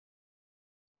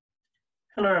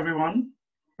Hello, everyone.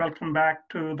 Welcome back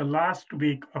to the last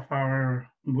week of our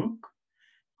MOOC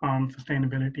on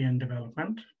sustainability and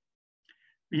development.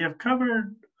 We have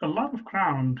covered a lot of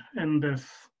ground in this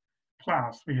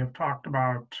class. We have talked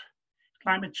about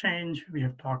climate change, we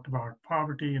have talked about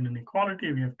poverty and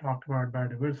inequality, we have talked about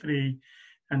biodiversity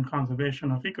and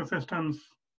conservation of ecosystems.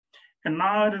 And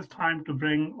now it is time to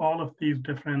bring all of these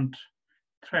different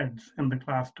threads in the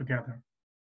class together.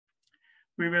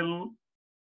 We will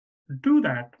do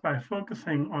that by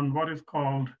focusing on what is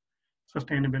called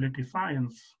sustainability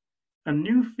science, a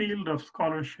new field of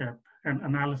scholarship and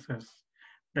analysis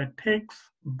that takes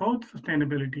both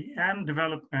sustainability and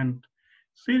development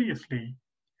seriously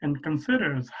and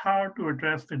considers how to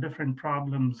address the different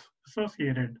problems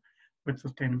associated with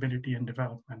sustainability and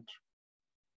development.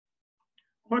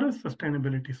 What is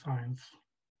sustainability science?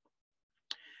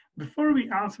 Before we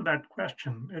answer that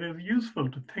question, it is useful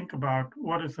to think about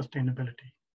what is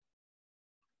sustainability.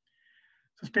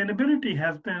 Sustainability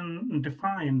has been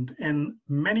defined in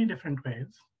many different ways,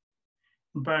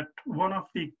 but one of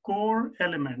the core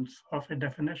elements of a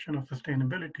definition of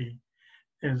sustainability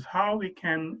is how we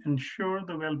can ensure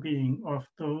the well-being of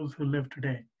those who live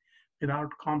today without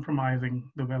compromising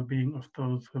the well-being of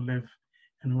those who live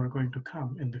and who are going to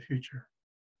come in the future.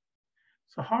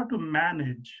 So how to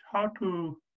manage, how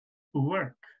to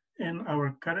work in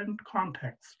our current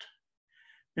context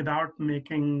without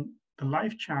making the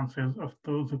life chances of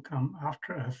those who come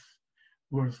after us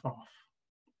worse off.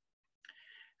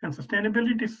 And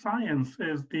sustainability science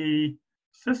is the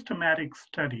systematic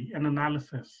study and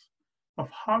analysis of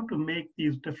how to make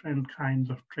these different kinds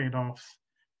of trade-offs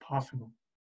possible,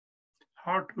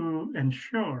 how to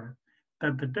ensure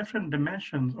that the different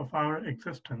dimensions of our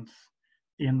existence,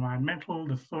 the environmental,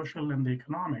 the social, and the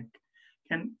economic,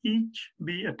 can each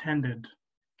be attended,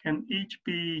 can each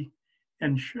be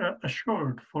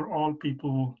assured for all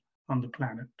people on the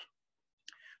planet.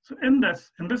 So in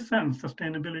this sense,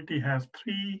 sustainability has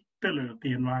three pillars: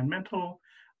 the environmental,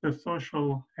 the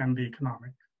social, and the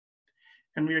economic.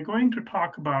 And we are going to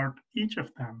talk about each of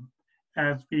them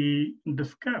as we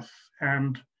discuss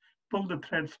and pull the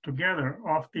threads together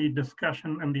of the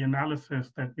discussion and the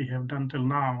analysis that we have done till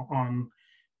now on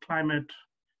climate,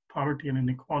 poverty and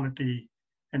inequality,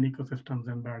 and ecosystems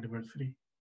and biodiversity.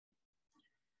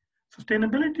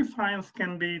 Sustainability science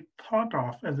can be thought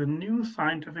of as a new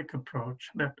scientific approach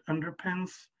that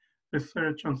underpins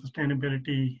research on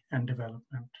sustainability and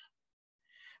development.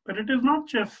 But it is not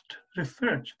just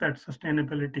research that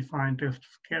sustainability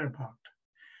scientists care about.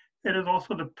 It is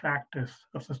also the practice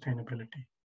of sustainability.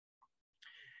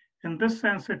 In this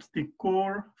sense, it's the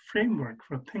core framework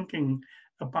for thinking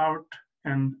about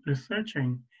and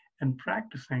researching and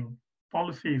practicing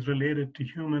policies related to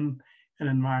human and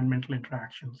environmental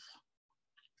interactions.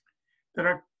 There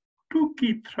are two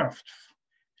key thrusts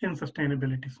in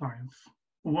sustainability science.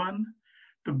 One,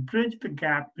 to bridge the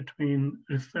gap between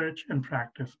research and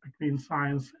practice, between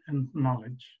science and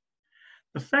knowledge.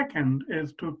 The second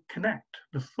is to connect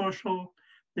the social,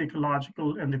 the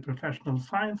ecological, and the professional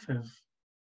sciences,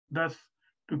 thus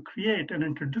to create an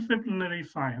interdisciplinary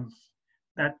science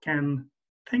that can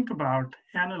think about,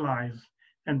 analyze,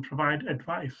 and provide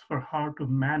advice for how to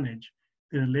manage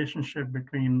the relationship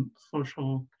between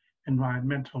social,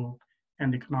 environmental,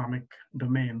 and economic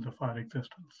domains of our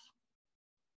existence.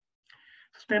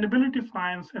 Sustainability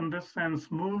science, in this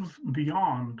sense, moves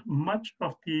beyond much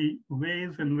of the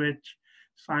ways in which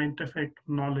scientific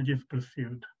knowledge is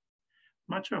pursued.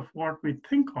 Much of what we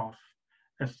think of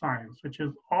as science, which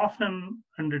is often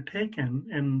undertaken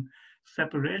in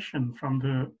separation from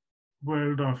the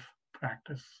world of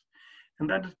practice. And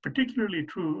that is particularly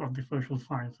true of the social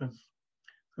sciences.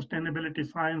 Sustainability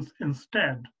science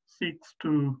instead seeks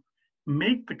to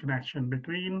make the connection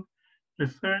between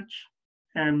research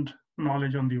and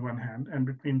knowledge on the one hand, and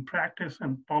between practice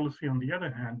and policy on the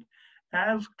other hand,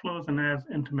 as close and as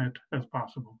intimate as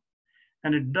possible.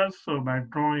 And it does so by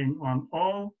drawing on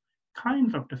all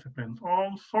kinds of disciplines,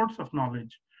 all sorts of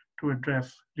knowledge to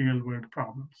address real-world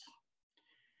problems.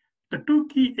 The two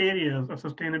key areas of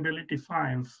sustainability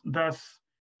science thus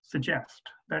suggest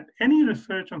that any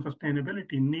research on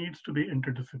sustainability needs to be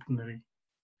interdisciplinary.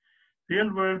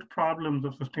 Real-world problems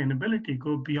of sustainability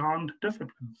go beyond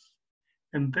disciplines,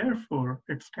 and therefore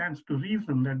it stands to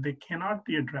reason that they cannot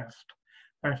be addressed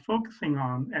by focusing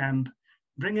on and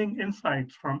bringing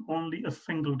insights from only a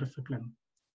single discipline.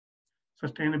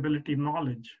 Sustainability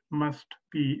knowledge must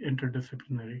be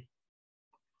interdisciplinary.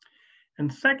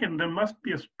 And second, there must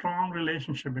be a strong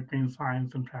relationship between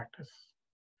science and practice.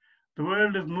 The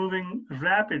world is moving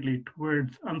rapidly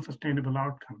towards unsustainable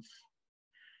outcomes.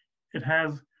 It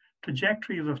has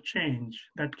trajectories of change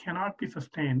that cannot be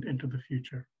sustained into the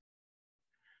future.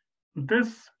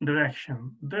 This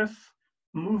direction, this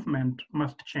movement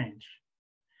must change.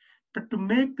 But to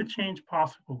make the change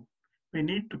possible, we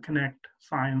need to connect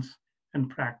science and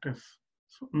practice,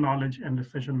 so knowledge and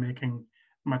decision making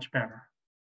much better.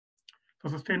 So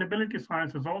sustainability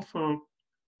science is also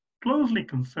closely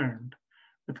concerned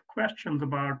with questions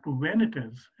about when it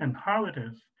is and how it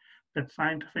is that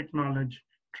scientific knowledge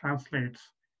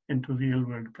translates into real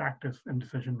world practice and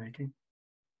decision making.